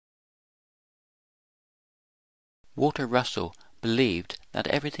Walter Russell believed that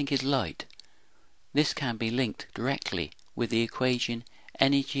everything is light. This can be linked directly with the equation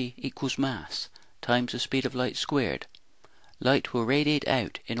energy equals mass times the speed of light squared. Light will radiate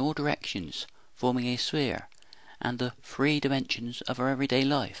out in all directions, forming a sphere, and the 3 dimensions of our everyday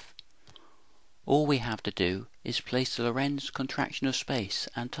life. All we have to do is place the Lorentz contraction of space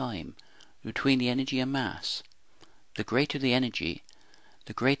and time between the energy and mass. The greater the energy,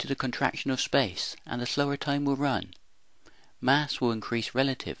 the greater the contraction of space, and the slower time will run. Mass will increase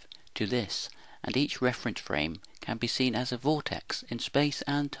relative to this, and each reference frame can be seen as a vortex in space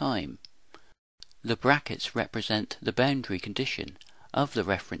and time. The brackets represent the boundary condition of the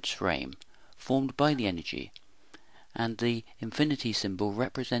reference frame formed by the energy, and the infinity symbol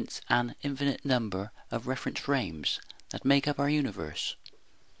represents an infinite number of reference frames that make up our universe.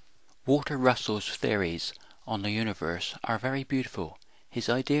 Walter Russell's theories on the universe are very beautiful. His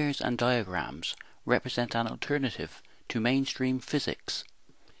ideas and diagrams represent an alternative to mainstream physics.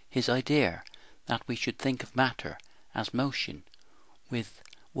 His idea that we should think of matter as motion with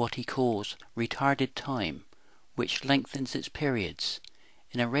what he calls retarded time, which lengthens its periods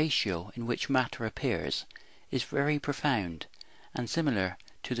in a ratio in which matter appears, is very profound and similar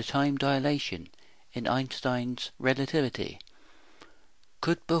to the time dilation in Einstein's relativity.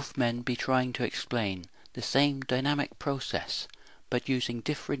 Could both men be trying to explain the same dynamic process but using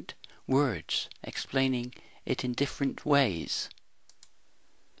different words, explaining it in different ways?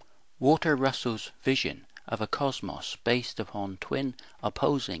 Walter Russell's vision of a cosmos based upon twin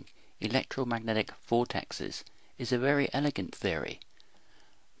opposing electromagnetic vortexes is a very elegant theory.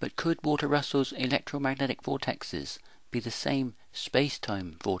 But could Walter Russell's electromagnetic vortexes be the same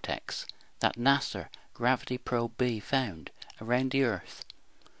space-time vortex that NASA Gravity Probe B found around the Earth?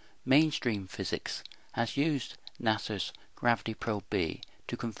 Mainstream physics has used NASA's Gravity Probe B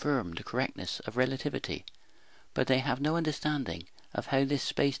to confirm the correctness of relativity, but they have no understanding of how this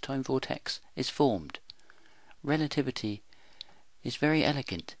space-time vortex is formed. Relativity is very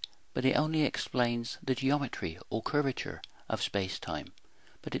elegant, but it only explains the geometry or curvature of space-time,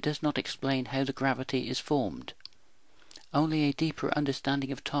 but it does not explain how the gravity is formed. Only a deeper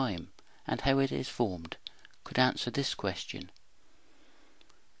understanding of time and how it is formed could answer this question.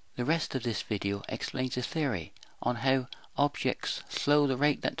 The rest of this video explains a theory on how objects slow the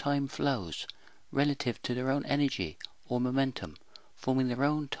rate that time flows relative to their own energy or momentum, forming their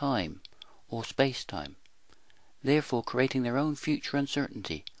own time or space-time, therefore creating their own future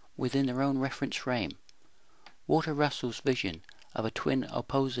uncertainty within their own reference frame. Walter Russell's vision of a twin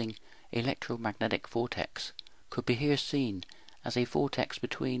opposing electromagnetic vortex could be here seen as a vortex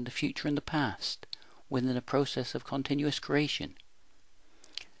between the future and the past within a process of continuous creation.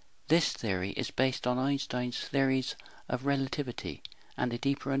 This theory is based on Einstein's theories of relativity and a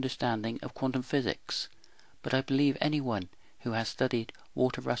deeper understanding of quantum physics, but I believe anyone who has studied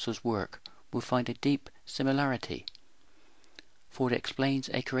Walter Russell's work will find a deep similarity, for it explains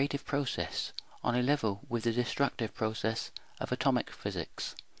a creative process on a level with the destructive process of atomic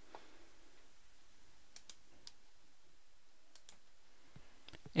physics.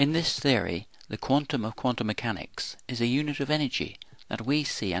 In this theory, the quantum of quantum mechanics is a unit of energy that we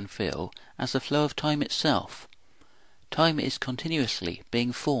see and feel as the flow of time itself. Time is continuously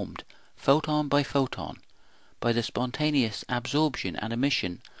being formed, photon by photon, by the spontaneous absorption and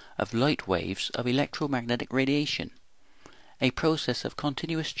emission of light waves of electromagnetic radiation, a process of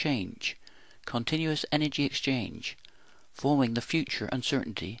continuous change, continuous energy exchange, forming the future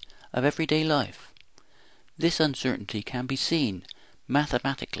uncertainty of everyday life. This uncertainty can be seen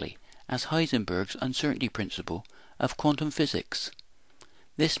mathematically as Heisenberg's uncertainty principle of quantum physics.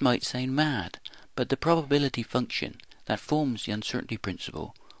 This might sound mad, but the probability function that forms the uncertainty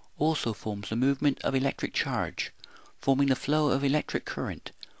principle also forms the movement of electric charge, forming the flow of electric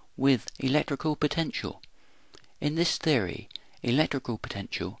current with electrical potential. In this theory, electrical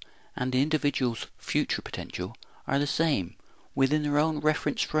potential and the individual's future potential are the same within their own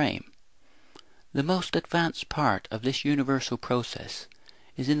reference frame. The most advanced part of this universal process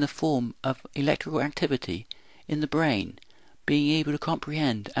is in the form of electrical activity in the brain, being able to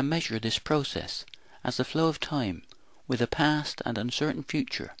comprehend and measure this process as the flow of time with a past and uncertain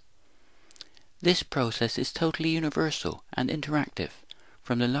future. This process is totally universal and interactive,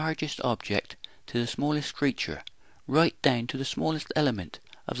 from the largest object to the smallest creature, right down to the smallest element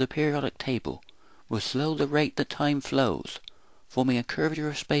of the periodic table, will slow the rate that time flows, forming a curvature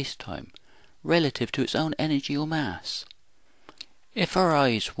of space-time relative to its own energy or mass. If our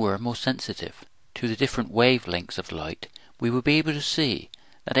eyes were more sensitive to the different wavelengths of light, we would be able to see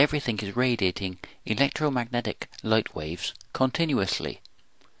that everything is radiating electromagnetic light waves continuously.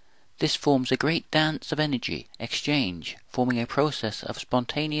 This forms a great dance of energy exchange, forming a process of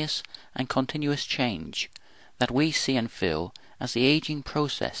spontaneous and continuous change that we see and feel as the aging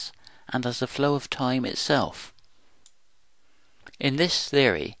process and as the flow of time itself. In this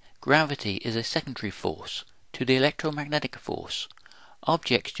theory, gravity is a secondary force to the electromagnetic force.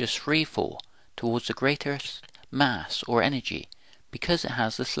 Objects just free fall towards the greatest mass or energy because it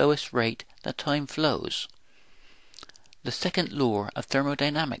has the slowest rate that time flows. The second law of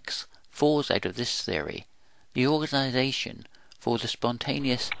thermodynamics falls out of this theory. The organization for the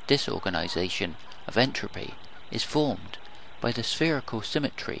spontaneous disorganization of entropy is formed by the spherical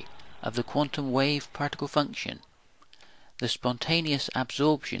symmetry of the quantum wave particle function. The spontaneous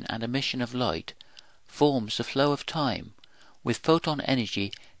absorption and emission of light forms the flow of time, with photon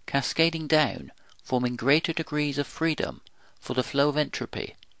energy cascading down, forming greater degrees of freedom for the flow of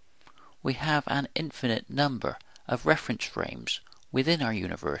entropy. We have an infinite number of reference frames within our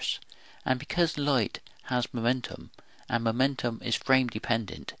universe, and because light has momentum, and momentum is frame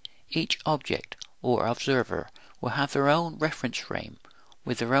dependent, each object or observer will have their own reference frame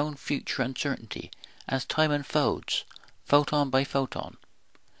with their own future uncertainty as time unfolds, photon by photon.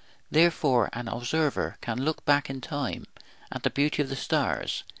 Therefore an observer can look back in time at the beauty of the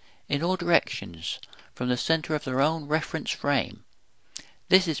stars in all directions from the center of their own reference frame.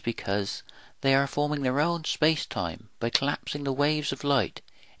 This is because they are forming their own space-time by collapsing the waves of light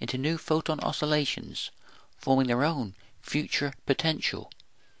into new photon oscillations, forming their own future potential.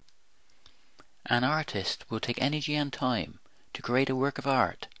 An artist will take energy and time to create a work of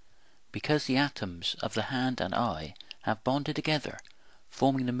art, because the atoms of the hand and eye have bonded together,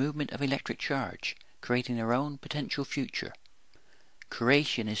 forming the movement of electric charge, creating their own potential future.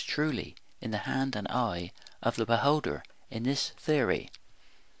 Creation is truly in the hand and eye of the beholder in this theory.